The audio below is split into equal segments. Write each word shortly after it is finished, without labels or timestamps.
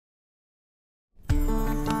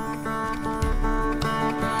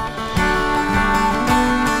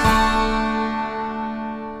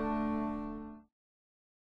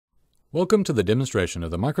Welcome to the demonstration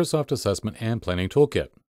of the Microsoft Assessment and Planning Toolkit.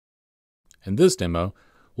 In this demo,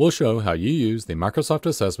 we'll show how you use the Microsoft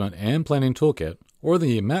Assessment and Planning Toolkit, or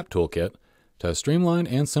the MAP Toolkit, to streamline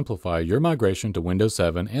and simplify your migration to Windows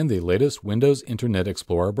 7 and the latest Windows Internet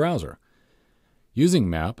Explorer browser. Using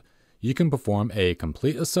MAP, you can perform a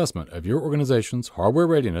complete assessment of your organization's hardware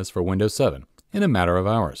readiness for Windows 7 in a matter of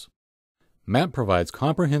hours. MAP provides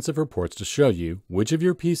comprehensive reports to show you which of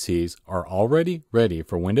your PCs are already ready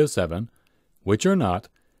for Windows 7, which are not,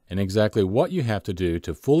 and exactly what you have to do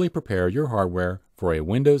to fully prepare your hardware for a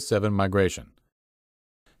Windows 7 migration.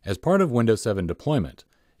 As part of Windows 7 deployment,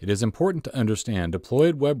 it is important to understand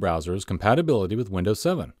deployed web browsers' compatibility with Windows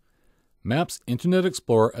 7. MAP's Internet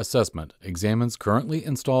Explorer assessment examines currently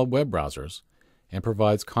installed web browsers and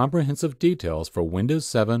provides comprehensive details for Windows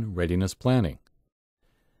 7 readiness planning.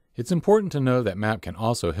 It's important to know that MAP can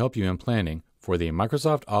also help you in planning for the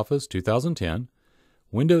Microsoft Office 2010,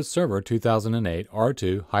 Windows Server 2008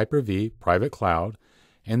 R2 Hyper-V Private Cloud,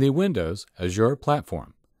 and the Windows Azure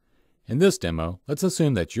platform. In this demo, let's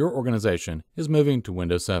assume that your organization is moving to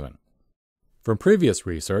Windows 7. From previous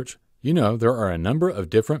research, you know there are a number of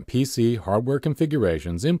different PC hardware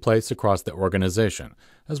configurations in place across the organization,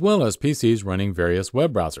 as well as PCs running various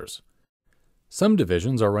web browsers. Some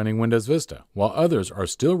divisions are running Windows Vista, while others are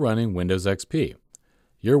still running Windows XP.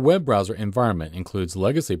 Your web browser environment includes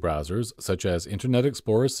legacy browsers such as Internet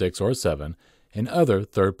Explorer 6 or 7 and other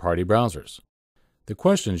third-party browsers. The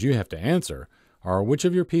questions you have to answer are which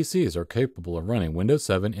of your PCs are capable of running Windows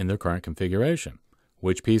 7 in their current configuration,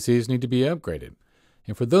 which PCs need to be upgraded,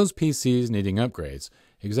 and for those PCs needing upgrades,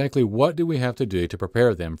 exactly what do we have to do to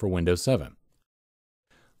prepare them for Windows 7?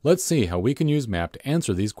 Let's see how we can use MAP to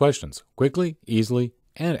answer these questions quickly, easily,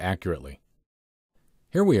 and accurately.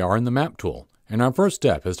 Here we are in the MAP tool, and our first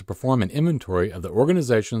step is to perform an inventory of the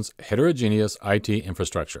organization's heterogeneous IT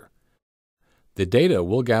infrastructure. The data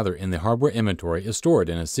we'll gather in the hardware inventory is stored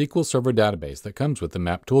in a SQL Server database that comes with the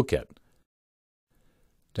MAP toolkit.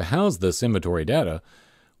 To house this inventory data,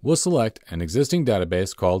 we'll select an existing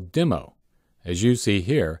database called Demo, as you see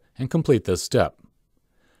here, and complete this step.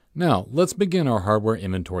 Now, let's begin our hardware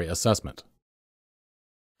inventory assessment.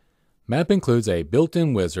 MAP includes a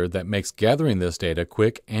built-in wizard that makes gathering this data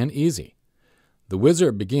quick and easy. The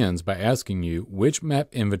wizard begins by asking you which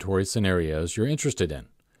MAP inventory scenarios you're interested in.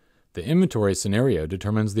 The inventory scenario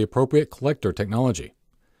determines the appropriate collector technology.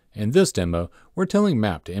 In this demo, we're telling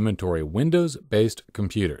MAP to inventory Windows-based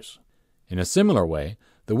computers. In a similar way,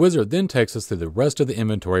 the wizard then takes us through the rest of the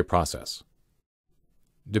inventory process.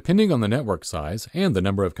 Depending on the network size and the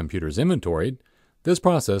number of computers inventoried, this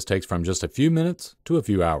process takes from just a few minutes to a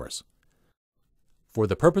few hours. For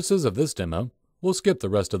the purposes of this demo, we'll skip the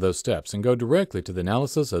rest of those steps and go directly to the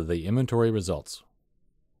analysis of the inventory results.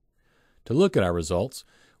 To look at our results,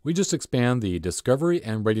 we just expand the Discovery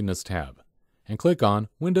and Readiness tab and click on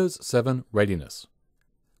Windows 7 Readiness.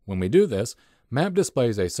 When we do this, MAP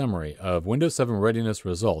displays a summary of Windows 7 readiness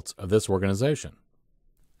results of this organization.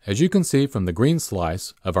 As you can see from the green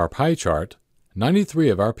slice of our pie chart, 93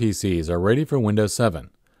 of our PCs are ready for Windows 7.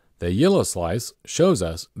 The yellow slice shows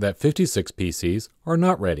us that 56 PCs are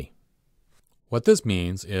not ready. What this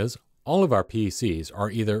means is all of our PCs are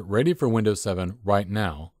either ready for Windows 7 right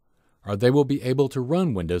now, or they will be able to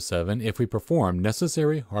run Windows 7 if we perform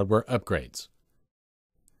necessary hardware upgrades.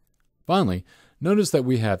 Finally, notice that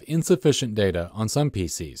we have insufficient data on some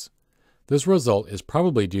PCs. This result is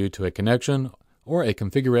probably due to a connection or a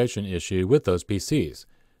configuration issue with those PCs,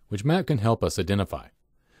 which MAP can help us identify.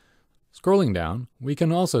 Scrolling down, we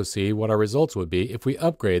can also see what our results would be if we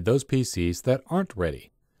upgrade those PCs that aren't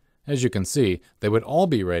ready. As you can see, they would all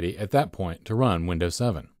be ready at that point to run Windows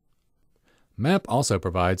 7. MAP also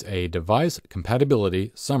provides a device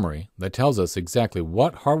compatibility summary that tells us exactly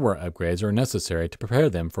what hardware upgrades are necessary to prepare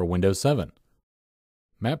them for Windows 7.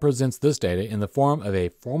 MAP presents this data in the form of a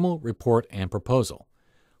formal report and proposal.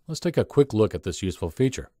 Let's take a quick look at this useful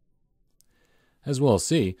feature. As we'll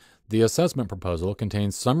see, the assessment proposal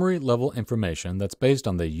contains summary-level information that's based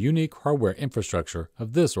on the unique hardware infrastructure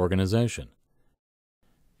of this organization.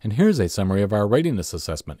 And here's a summary of our readiness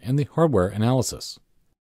assessment and the hardware analysis.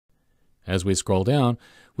 As we scroll down,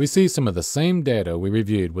 we see some of the same data we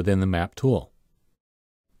reviewed within the MAP tool.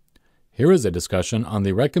 Here is a discussion on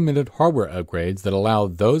the recommended hardware upgrades that allow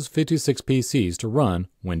those 56 PCs to run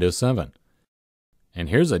Windows 7. And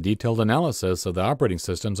here's a detailed analysis of the operating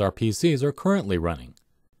systems our PCs are currently running.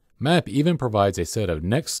 MAP even provides a set of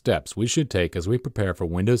next steps we should take as we prepare for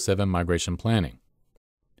Windows 7 migration planning.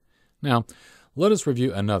 Now, let us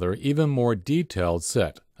review another, even more detailed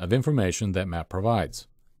set of information that MAP provides.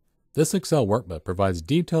 This Excel workbook provides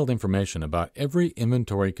detailed information about every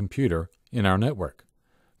inventory computer in our network.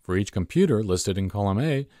 For each computer listed in column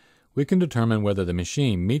A, we can determine whether the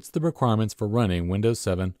machine meets the requirements for running Windows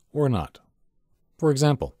 7 or not. For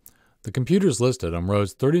example, the computers listed on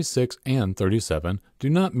rows 36 and 37 do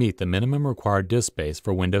not meet the minimum required disk space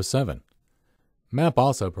for Windows 7. MAP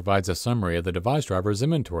also provides a summary of the device drivers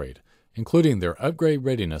inventoried, including their upgrade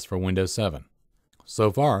readiness for Windows 7. So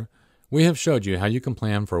far, we have showed you how you can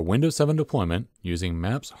plan for Windows 7 deployment using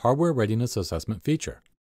MAP's Hardware Readiness Assessment feature.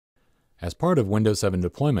 As part of Windows 7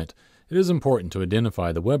 deployment, it is important to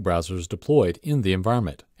identify the web browsers deployed in the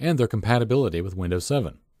environment and their compatibility with Windows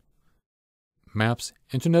 7. MAP's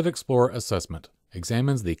Internet Explorer Assessment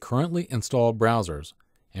examines the currently installed browsers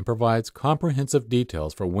and provides comprehensive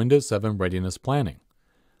details for Windows 7 readiness planning.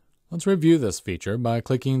 Let's review this feature by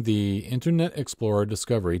clicking the Internet Explorer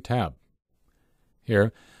Discovery tab.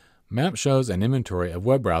 Here, MAP shows an inventory of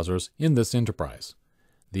web browsers in this enterprise.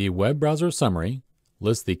 The Web Browser Summary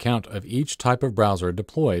lists the count of each type of browser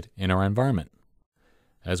deployed in our environment.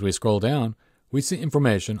 As we scroll down, we see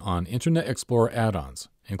information on Internet Explorer add-ons,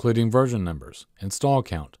 including version numbers, install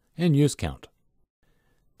count, and use count.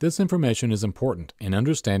 This information is important in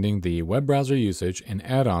understanding the web browser usage and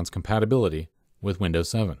add-ons compatibility with Windows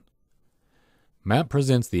 7. MAP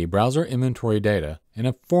presents the browser inventory data in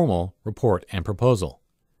a formal report and proposal.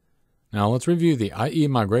 Now let's review the IE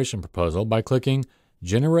migration proposal by clicking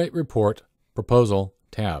Generate Report Proposal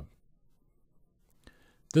tab.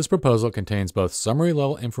 This proposal contains both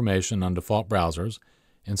summary-level information on default browsers,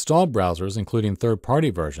 installed browsers including third-party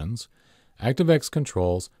versions, ActiveX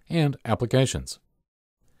controls, and applications.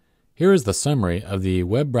 Here is the summary of the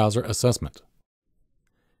web browser assessment.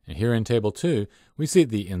 And here in Table 2, we see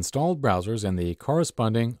the installed browsers and the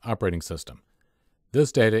corresponding operating system.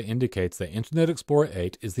 This data indicates that Internet Explorer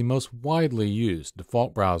 8 is the most widely used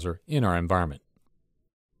default browser in our environment.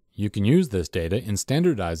 You can use this data in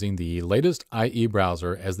standardizing the latest IE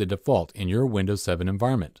browser as the default in your Windows 7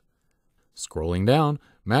 environment. Scrolling down,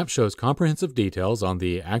 MAP shows comprehensive details on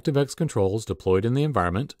the ActiveX controls deployed in the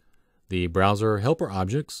environment, the browser helper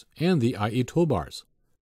objects, and the IE toolbars.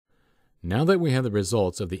 Now that we have the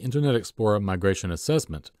results of the Internet Explorer migration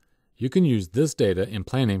assessment, you can use this data in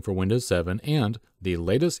planning for Windows 7 and the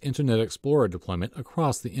latest Internet Explorer deployment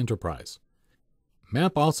across the enterprise.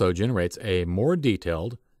 MAP also generates a more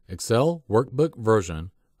detailed Excel workbook version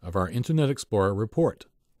of our Internet Explorer report.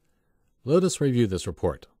 Let us review this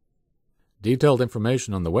report. Detailed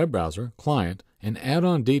information on the web browser, client, and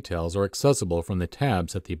add-on details are accessible from the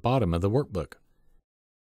tabs at the bottom of the workbook.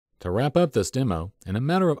 To wrap up this demo, in a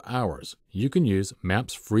matter of hours, you can use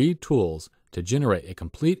MAP's free tools to generate a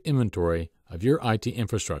complete inventory of your IT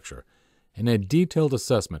infrastructure and a detailed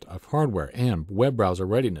assessment of hardware and web browser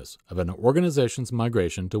readiness of an organization's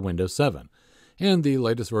migration to Windows 7 and the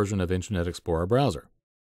latest version of Internet Explorer browser.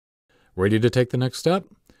 Ready to take the next step?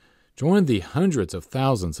 Join the hundreds of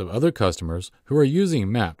thousands of other customers who are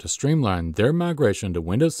using MAP to streamline their migration to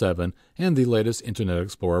Windows 7 and the latest Internet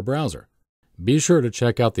Explorer browser. Be sure to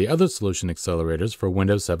check out the other solution accelerators for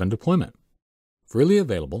Windows 7 deployment. Freely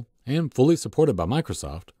available and fully supported by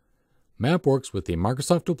Microsoft, MAP works with the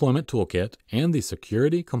Microsoft Deployment Toolkit and the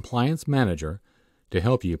Security Compliance Manager to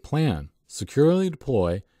help you plan, securely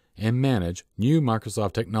deploy, and manage new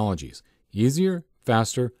Microsoft technologies easier,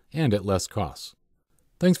 faster, and at less costs.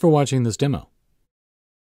 Thanks for watching this demo.